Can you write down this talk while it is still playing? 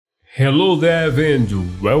Hello Dev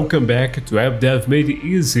and welcome back to App Dev Made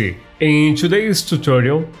Easy. In today's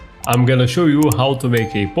tutorial, I'm gonna show you how to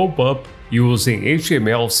make a pop-up using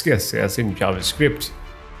HTML, CSS and JavaScript.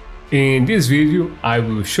 In this video, I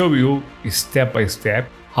will show you step by step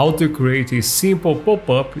how to create a simple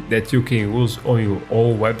pop-up that you can use on your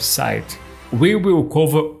own website. We will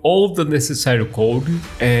cover all the necessary code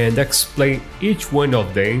and explain each one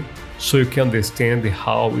of them so you can understand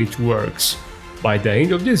how it works. By the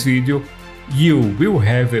end of this video, you will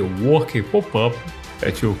have a working pop-up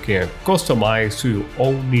that you can customize to your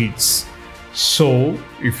own needs. So,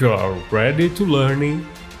 if you are ready to learn,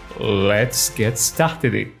 let's get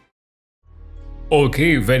started.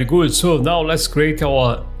 Okay, very good. So now let's create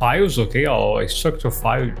our files, okay, our structure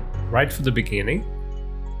file right from the beginning.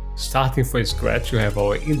 Starting from scratch, you have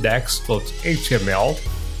our index.html.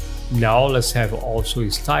 Now let's have also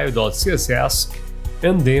style.css.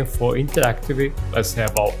 And then for interactive, let's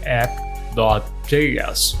have our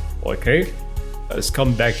app.js, okay? Let's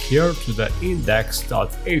come back here to the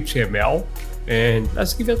index.html and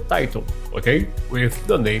let's give it a title, okay? With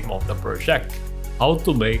the name of the project, how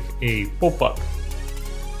to make a pop-up.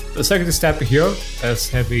 The second step here, let's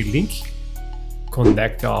have a link,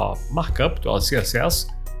 connect our markup to our CSS,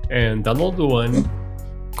 and another one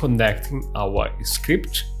connecting our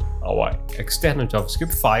script, our external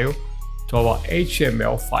JavaScript file, to our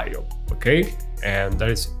HTML file, okay? And that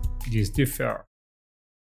is this differ.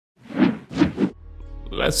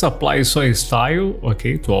 Let's apply some style,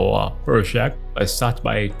 okay, to our project. Let's start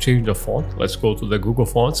by changing the font. Let's go to the Google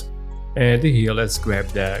Fonts, and here let's grab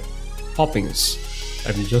the Popups.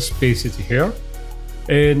 Let me just paste it here.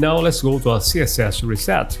 And now let's go to our CSS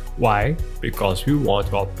reset. Why? Because we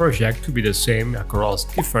want our project to be the same across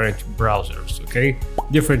different browsers, okay?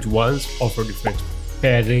 Different ones offer different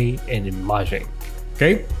padding and margin,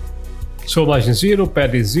 okay? So margin 0,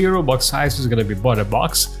 padding 0, box size is gonna be border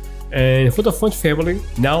box. And for the font family,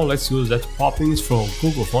 now let's use that Popups from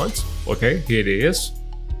Google Fonts, okay? Here it is.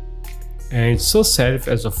 And so set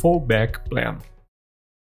as a fallback plan.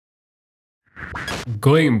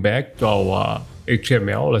 Going back to our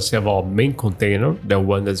HTML, let's have our main container, the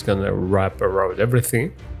one that's gonna wrap around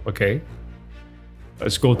everything, okay?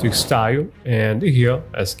 Let's go to style, and here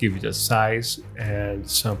let's give it a size and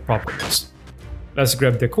some properties. Let's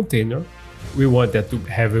grab the container. We want that to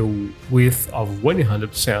have a width of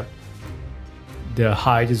 100%. The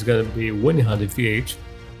height is gonna be 100 VH.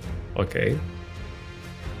 Okay.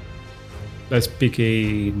 Let's pick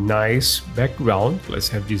a nice background. Let's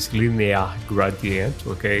have this linear gradient,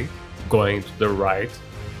 okay, going to the right.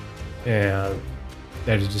 And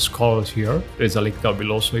there is this colors here. There's a link down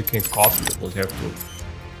below so you can copy. You don't have to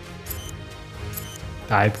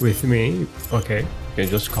type with me, okay? You can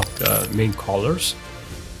just copy the main colors.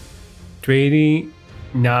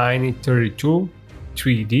 29, 32,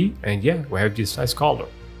 3D, and yeah, we have this nice color.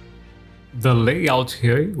 The layout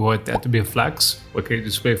here, we want that to be flex, okay?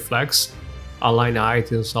 Display flex, align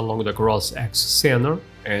items along the cross axis center,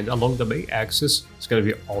 and along the main axis, it's gonna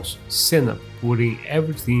be also center, putting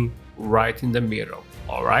everything right in the middle,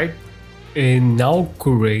 all right? And now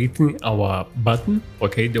creating our button,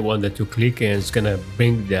 okay, the one that you click and it's gonna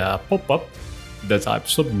bring the pop-up, the type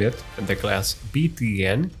submit and the class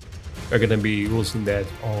btn. We're gonna be using that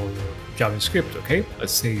on JavaScript, okay?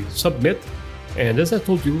 Let's say submit, and as I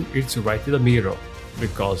told you, it's right in the middle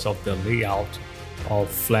because of the layout of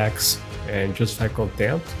flex and justify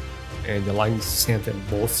content and the line center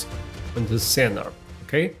both on the center,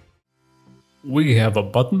 okay? We have a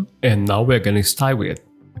button and now we're gonna style it,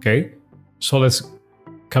 okay? So let's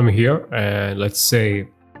come here and let's say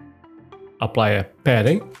apply a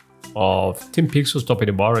padding of 10 pixels top and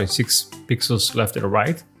the bottom and 6 pixels left and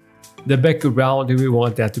right. The background, we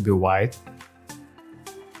want that to be white.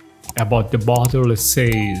 About the border, let's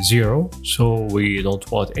say 0, so we don't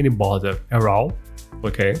want any border around,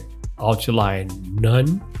 okay? Outline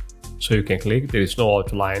none, so you can click, there is no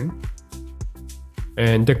outline.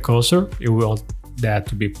 And the cursor, you want that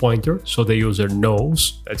to be pointer, so the user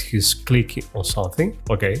knows that he's clicking on something,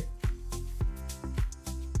 okay?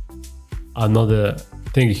 Another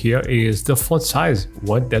thing here is the font size. We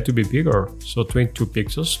want that to be bigger, so 22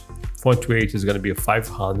 pixels. Font weight is gonna be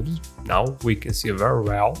 500. Now we can see very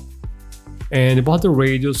well. And about the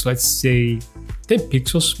radius, let's say 10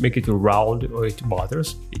 pixels, make it round or it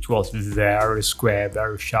borders. It was very square,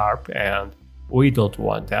 very sharp, and we don't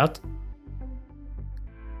want that.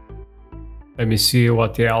 Let me see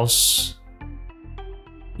what else.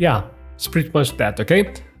 Yeah, it's pretty much that,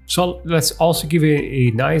 okay? So let's also give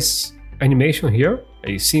a nice animation here,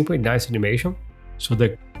 a simple, nice animation, so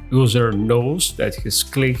the user knows that he's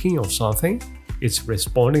clicking on something. it's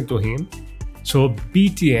responding to him. So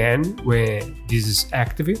btn, when this is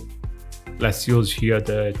active, let's use here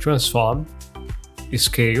the transform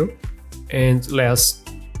scale, and let's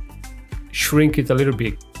shrink it a little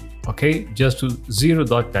bit, okay, just to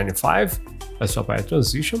 0.95. Let's apply a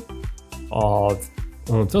transition of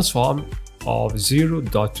transform of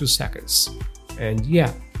 0.2 seconds, and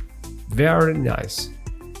yeah, very nice.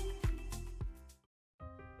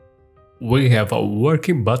 We have a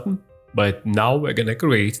working button, but now we're gonna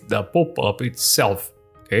create the pop-up itself,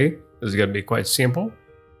 okay? It's gonna be quite simple.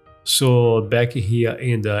 So back here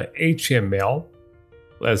in the HTML,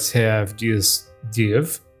 let's have this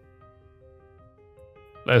div.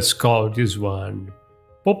 Let's call this one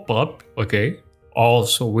popup, okay?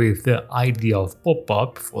 Also with the ID of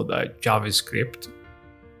popup for the JavaScript.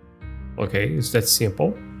 Okay, it's that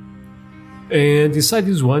simple. And inside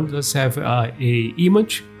this one, let's have a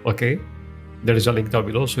image, okay? There is a link down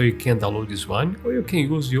below, so you can download this one, or you can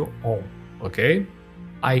use your own, okay?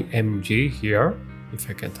 img here, if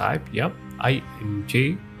I can type, yeah,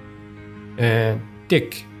 img, and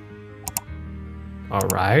tick. All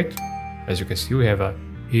right, as you can see, we have a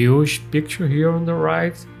huge picture here on the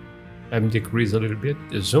right. Let me decrease a little bit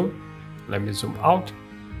the zoom. Let me zoom out.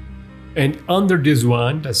 And under this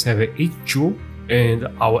one, let's have a h2, and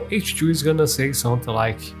our h2 is gonna say something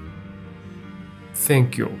like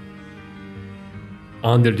thank you.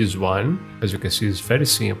 Under this one, as you can see, it's very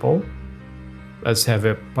simple. Let's have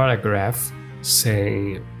a paragraph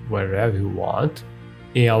saying whatever you want.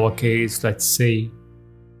 In our case, let's say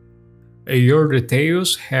your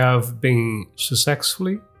details have been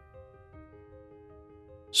successfully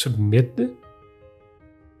submitted,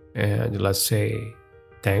 and let's say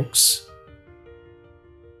thanks.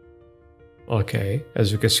 Okay,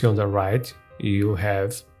 as you can see on the right, you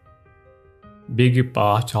have big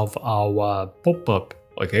part of our pop-up,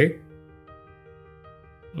 okay?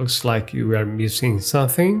 Looks like you are missing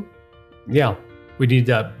something. Yeah, we need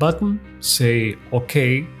a button, say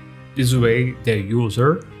okay, this way the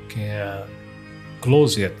user can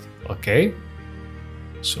close it, okay?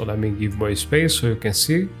 So let me give more space so you can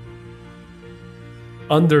see.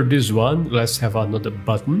 Under this one, let's have another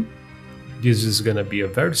button. This is gonna be a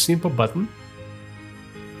very simple button.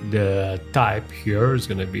 The type here is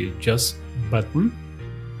gonna be just button.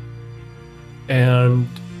 And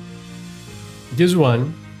this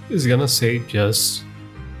one is gonna say just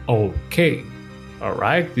okay. All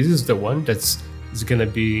right, this is the one that's gonna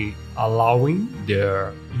be allowing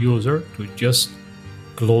the user to just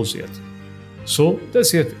close it. So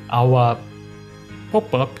that's it. Our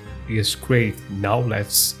pop-up is great. Now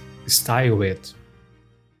let's style it.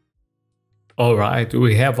 All right,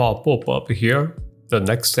 we have our pop-up here. The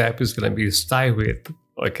next step is gonna be style it,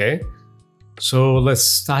 okay? So let's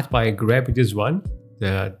start by grabbing this one,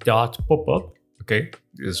 the dot popup, okay?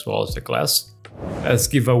 This was the class. Let's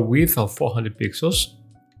give a width of 400 pixels.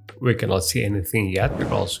 We cannot see anything yet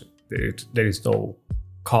because there is no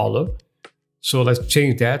color. So let's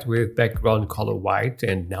change that with background color white,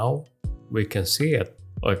 and now we can see it.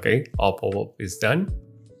 Okay, our pop-up is done.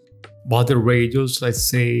 Border radius, let's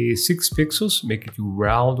say 6 pixels, make it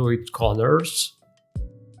round with corners.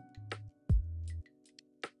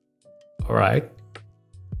 All right,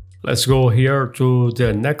 let's go here to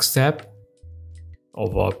the next step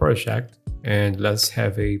of our project, and let's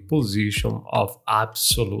have a position of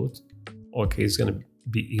absolute. Okay, it's gonna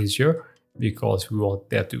be easier because we want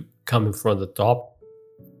that to come from the top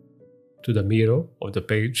to the middle of the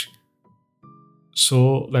page.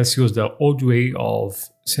 So let's use the old way of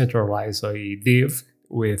centralize a div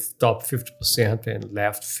with top 50% and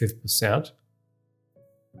left 50%.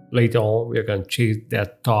 Later on, we're going to change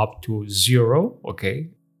that top to 0, okay?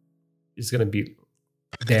 It's going to be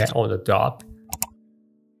there on the top.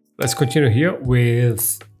 Let's continue here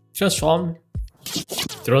with transform,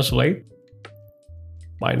 translate,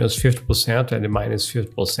 minus 50% and minus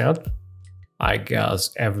 50%. I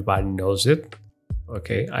guess everybody knows it.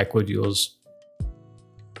 Okay, I could use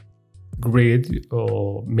grid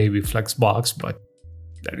or maybe flexbox, but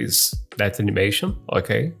that animation.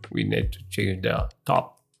 Okay, we need to change the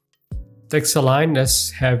top. Text align,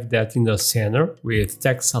 let's have that in the center with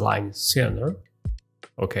text align center.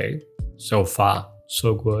 Okay, so far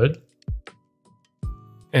so good.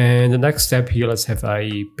 And the next step here, let's have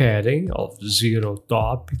a padding of 0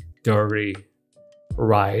 top, 30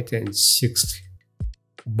 right, and 60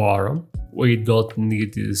 bottom. We don't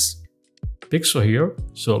need this pixel here,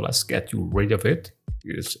 so let's get rid of it.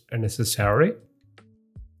 It's unnecessary.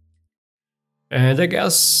 And I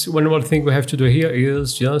guess one more thing we have to do here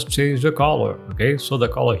is just change the color. Okay, so the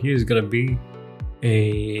color here is gonna be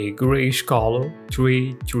a grayish color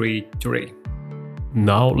 333.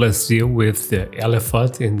 Now let's deal with the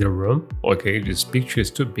elephant in the room. Okay, this picture is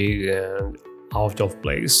too big and out of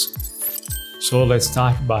place. So let's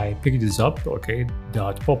start by picking this up. Okay,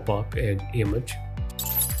 dot popup and image.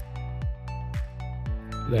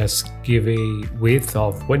 Let's give a width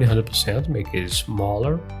of 100%, make it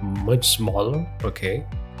smaller, much smaller. Okay,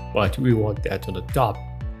 but we want that on the top.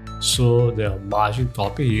 So the margin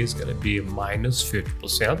top here is gonna be minus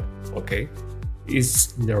 50%. Okay,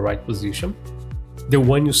 it's in the right position. The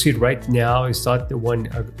one you see right now is not the one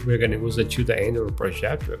we're gonna use until the end of the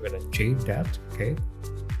project. We're gonna change that. Okay.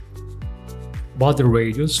 Border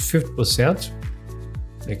radius 50%.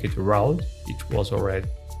 Make it round. It was already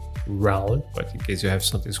round, but in case you have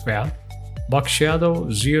something square. Box shadow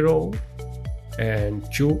 0 and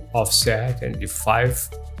 2 offset and the 5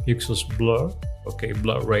 pixels blur. Okay,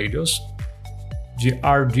 blur radius. The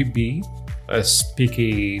RGB, let's pick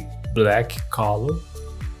a black color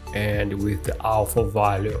and with the alpha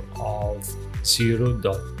value of 0.2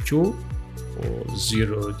 or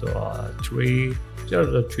 0.3.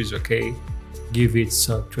 0.3 is okay. Give it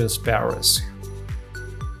some transparency.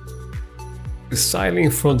 Styling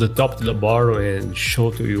from the top to the bottom and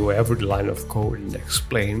show to you every line of code and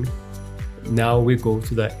explain. Now we go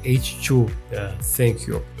to the H2, thank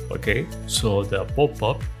you. Okay, so the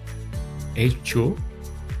pop-up H2,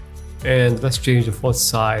 and let's change the font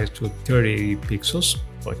size to 30 pixels.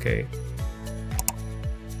 Okay,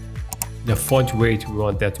 the font weight we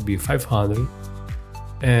want that to be 500,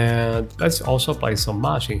 and let's also apply some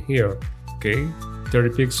matching here. Okay, 30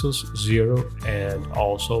 pixels, 0, and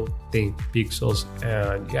also 10 pixels,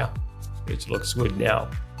 and yeah, it looks good now.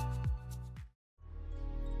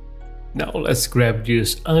 Now let's grab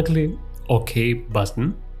this ugly OK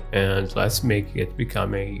button and let's make it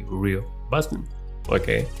become a real button.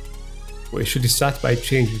 Okay, we should start by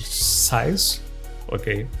changing size.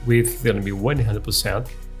 Okay, width is gonna be 100%.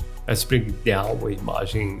 Let's bring it down with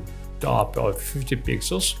margin top of 50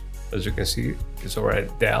 pixels. As you can see, it's already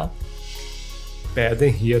there.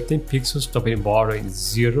 Padding here 10 pixels, top and bottom in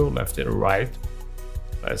 0, left and right.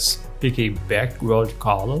 Let's pick a background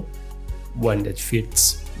color, one that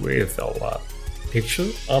fits with our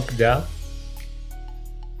picture up there.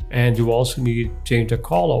 And you also need to change the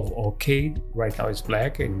color of OK. Right now it's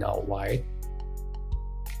black and now white.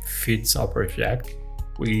 Fits our project.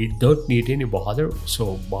 We don't need any border,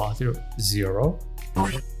 so border 0.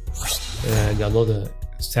 And another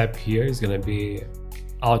step here is gonna be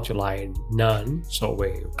outline none. So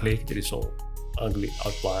when you click, there is no ugly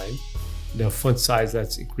outline. The font size,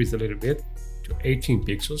 let's increase a little bit to 18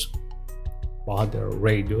 pixels. Border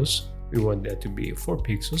radius, we want that to be 4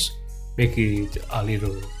 pixels. Make it a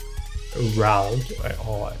little round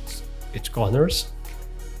or its corners.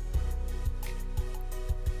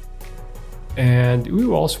 And we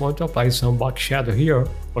also want to apply some box shadow here.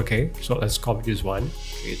 Okay, so let's copy this one.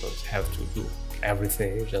 You don't have to do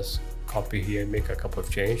everything, just copy here, make a couple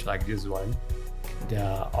of changes like this one.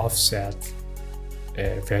 The offset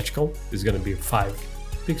vertical is going to be 5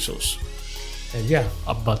 pixels. And yeah,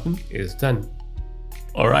 a button is done.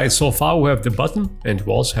 Alright, so far we have the button and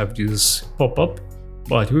we also have this pop-up,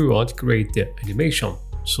 but we want to create the animation.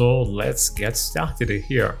 So let's get started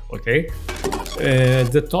here, okay? And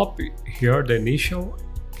the top here, the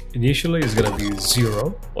initially is gonna be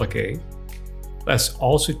 0, okay? Let's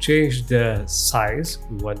also change the size.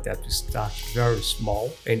 We want that to start very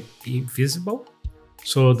small and invisible.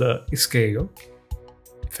 So the scale,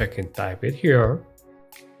 if I can type it here,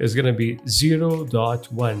 is gonna be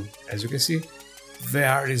 0.1. As you can see,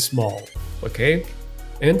 very small, okay?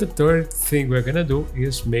 And the third thing we're gonna do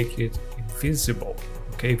is make it invisible,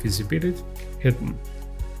 okay? Visibility hidden.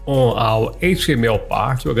 On our HTML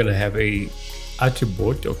part, we're gonna have a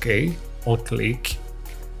attribute, okay? On click,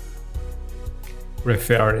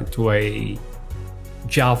 referring to a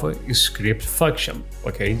JavaScript function,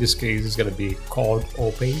 okay? In this case, it's gonna be called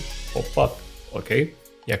open popup, okay?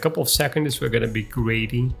 In a couple of seconds, we're gonna be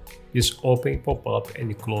creating this open popup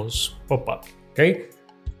and close popup, okay?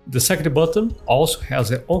 The second button also has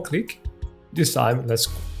an on click. This time, let's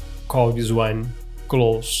call this one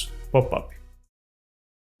close popup.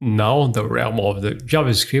 Now, in the realm of the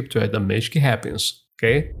JavaScript where the magic happens,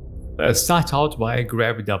 okay? Let's start out by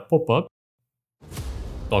grabbing the popup,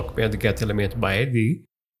 document get element by ID,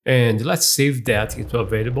 and let's save that into a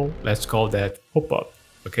variable. Let's call that popup,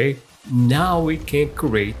 okay? Now we can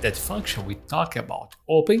create that function we talked about,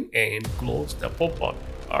 open and close the popup,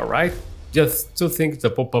 all right? Just two things the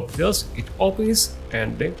popup does, it opens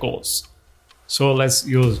and then closes. So let's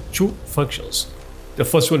use two functions. The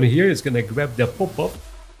first one here is gonna grab the popup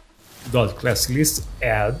dot class list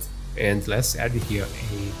add, and let's add here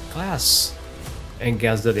a class. and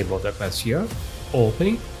guess the name of the class here.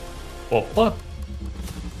 Open popup.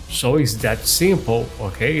 So it's that simple,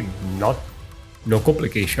 okay? No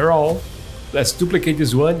complication at all. Let's duplicate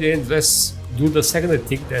this one and let's do the second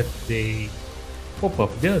thing that the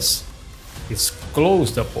popup does. Is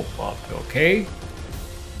close the popup, okay?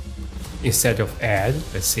 Instead of add,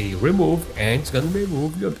 let's say remove, and it's gonna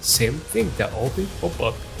remove the same thing, the open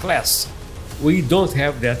popup class. We don't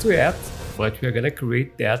have that yet, but we're gonna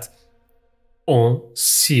create that on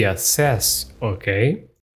CSS, okay?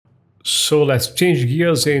 So let's change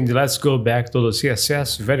gears and let's go back to the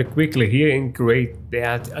CSS very quickly here and create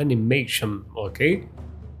that animation, okay?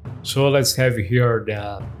 So let's have here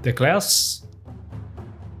the class,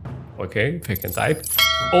 okay, if I can type,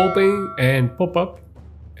 open and popup,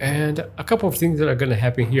 and a couple of things that are gonna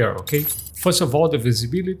happen here, okay? First of all, the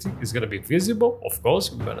visibility is gonna be visible, of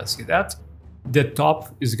course, we're gonna see that. The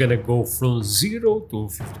top is gonna go from 0 to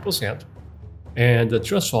 50%. And the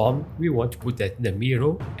transform, we want to put that in the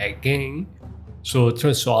middle again. So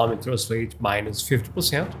transform and translate minus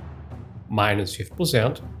 50%, minus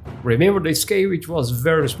 50%. Remember the scale, which was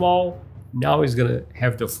very small, now it's gonna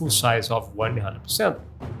have the full size of 100%.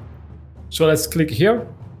 So let's click here,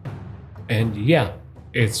 and yeah,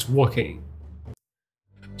 it's working.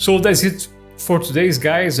 So that's it for today's,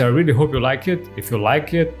 guys. I really hope you like it. If you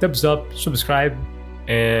like it, thumbs up, subscribe,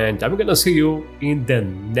 and I'm gonna see you in the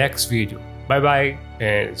next video. Bye bye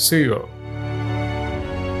and see you.